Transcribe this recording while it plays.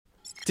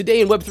Today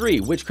in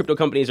Web3, which crypto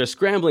companies are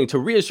scrambling to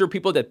reassure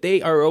people that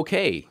they are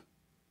okay?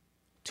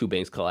 2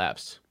 banks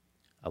collapsed.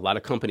 A lot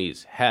of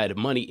companies had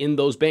money in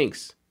those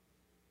banks.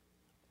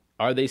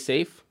 Are they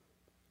safe?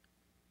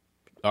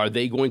 Are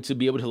they going to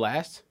be able to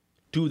last?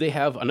 Do they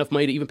have enough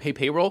money to even pay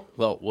payroll?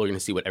 Well, we're going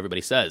to see what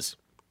everybody says.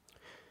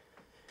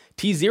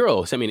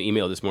 T0 sent me an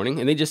email this morning,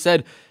 and they just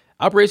said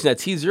operations at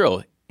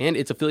T0 and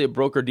its affiliate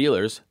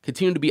broker-dealers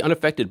continue to be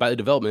unaffected by the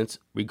developments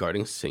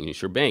regarding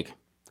Signature Bank.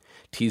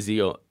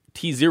 T0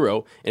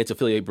 and its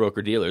affiliate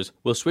broker-dealers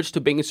will switch to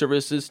banking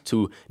services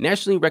to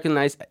nationally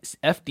recognized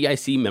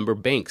FDIC member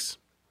banks.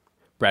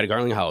 Brad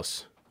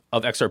Garlinghouse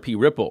of XRP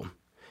Ripple,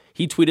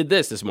 he tweeted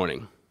this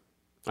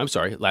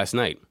last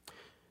night.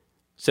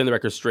 Set the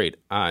record straight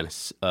on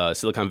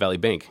Silicon Valley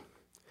Bank.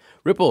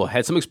 Ripple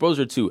had some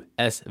exposure to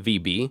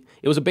SVB.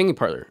 It was a banking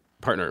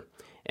partner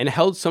and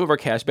held some of our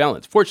cash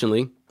balance.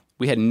 Fortunately,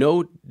 we had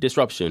no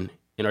disruption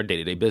in our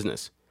day-to-day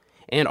business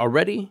and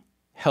already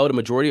held a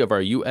majority of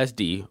our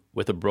USD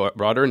with a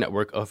broader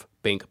network of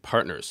bank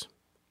partners.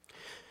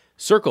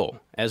 Circle,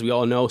 as we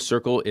all know,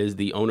 Circle is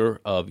the owner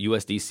of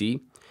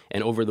USDC.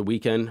 And over the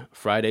weekend,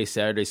 Friday,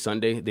 Saturday,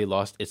 Sunday, they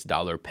lost its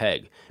dollar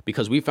peg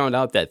because we found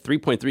out that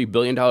 $3.3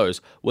 billion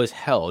was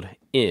held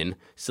in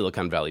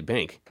Silicon Valley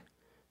Bank.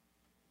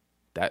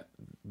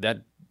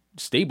 That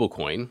stable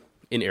coin,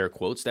 in air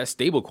quotes, that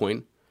stable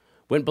coin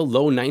went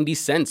below 90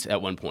 cents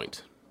at one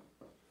point.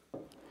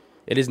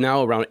 It is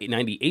now around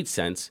 98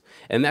 cents,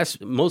 and that's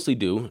mostly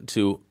due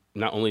to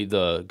not only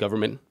the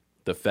government,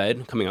 the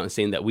Fed, coming out and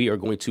saying that we are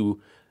going to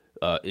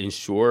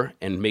insure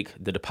and make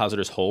the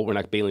depositors whole. We're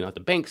not bailing out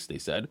the banks, they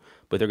said,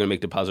 but they're going to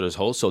make depositors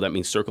whole. So that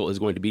means Circle is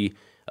going to be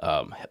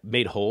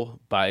made whole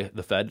by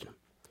the Fed.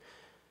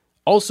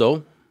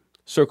 Also,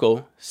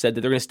 Circle said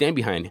that they're going to stand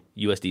behind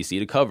USDC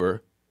to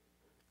cover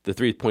the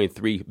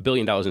 $3.3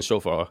 billion in so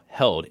far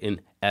held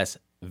in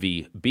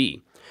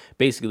SVB.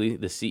 Basically,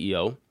 the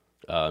CEO,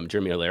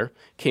 Jeremy Allaire,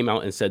 came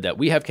out and said that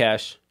we have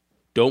cash.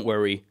 Don't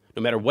worry.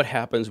 No matter what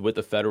happens with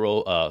the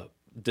federal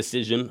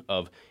decision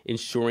of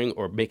insuring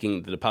or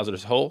making the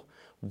depositors whole,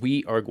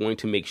 we are going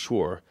to make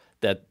sure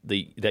that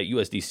that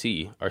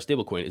USDC, our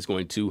stablecoin, is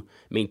going to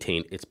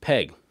maintain its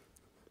peg.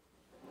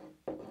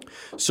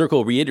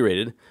 Circle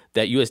reiterated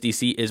that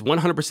USDC is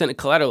 100%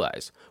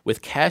 collateralized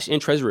with cash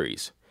and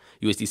treasuries.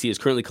 USDC is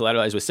currently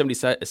collateralized with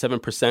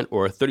 77%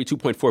 or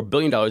 $32.4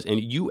 billion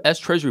in U.S.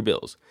 Treasury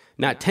bills,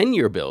 not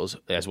 10-year bills,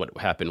 as what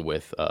happened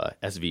with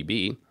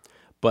SVB,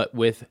 but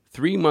with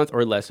 3-month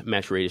or less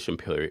maturation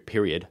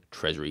period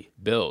Treasury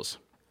bills.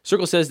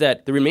 Circle says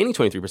that the remaining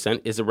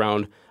 23% is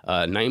around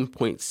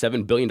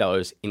 $9.7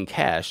 billion in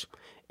cash,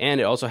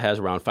 and it also has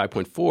around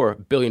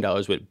 $5.4 billion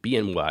with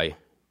BNY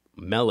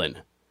Mellon.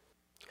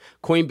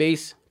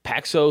 Coinbase,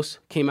 Paxos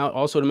came out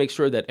also to make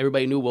sure that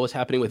everybody knew what was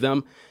happening with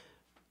them.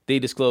 They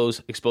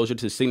disclosed exposure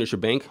to Signature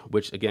Bank,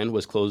 which again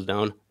was closed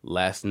down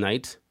last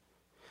night.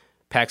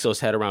 Paxos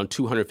had around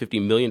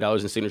 $250 million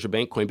in Signature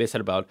Bank. Coinbase had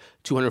about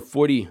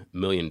 $240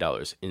 million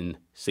in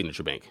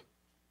Signature Bank.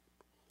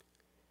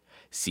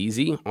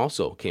 CZ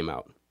also came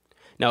out.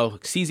 Now,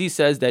 CZ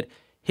says that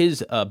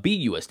his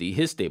BUSD,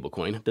 his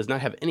stablecoin, does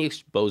not have any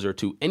exposure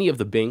to any of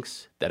the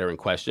banks that are in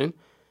question.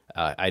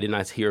 I did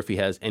not hear if he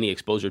has any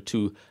exposure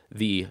to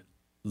the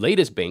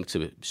latest bank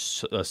to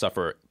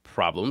suffer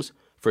problems,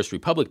 First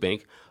Republic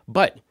Bank,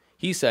 but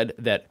he said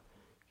that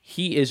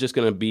he is just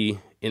going to be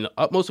in the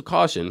utmost of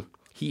caution.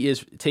 He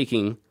is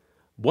taking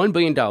 $1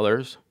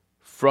 billion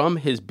from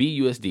his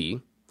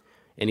BUSD,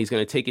 and he's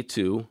going to take it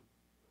to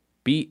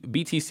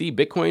BTC,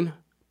 Bitcoin,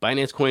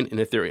 Binance Coin, and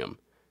Ethereum.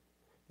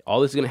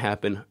 All this is going to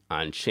happen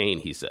on chain,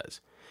 he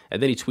says.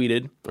 And then he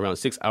tweeted around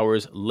 6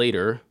 hours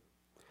later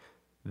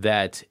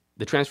that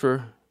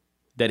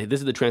this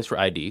is the transfer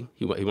ID.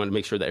 He wanted to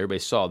make sure that everybody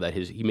saw that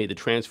he made the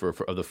transfer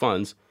of the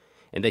funds,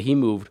 and that he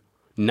moved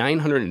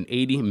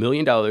 $980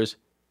 million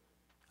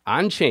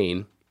on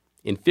chain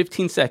in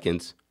 15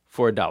 seconds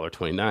for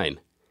 $1.29.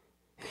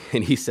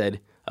 And he said,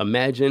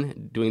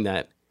 imagine doing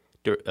that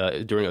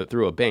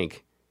through a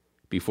bank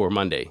before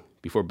Monday,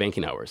 before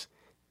banking hours.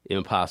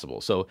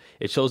 Impossible. So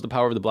it shows the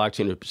power of the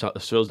blockchain.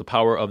 It shows the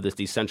power of this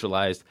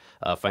decentralized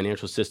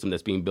financial system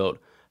that's being built.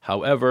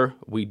 However,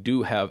 we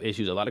do have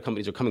issues. A lot of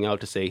companies are coming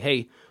out to say,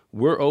 hey,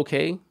 we're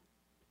okay.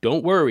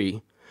 Don't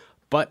worry.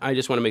 But I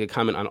just want to make a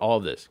comment on all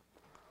of this.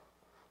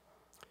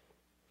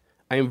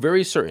 I am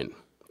very certain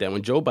that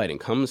when Joe Biden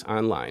comes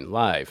online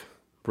live,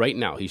 right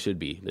now, he should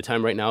be. The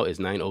time right now is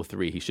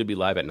 9:03. He should be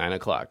live at 9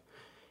 o'clock.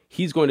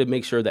 He's going to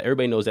make sure that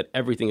everybody knows that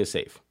everything is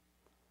safe.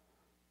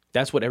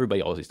 That's what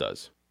everybody always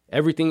does.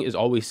 Everything is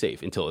always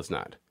safe until it's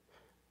not.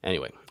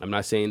 Anyway, I'm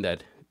not saying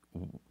that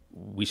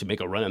we should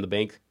make a run on the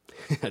bank,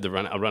 a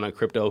run on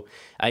crypto.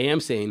 I am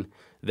saying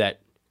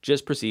that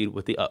just proceed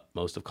with the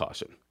utmost of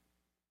caution.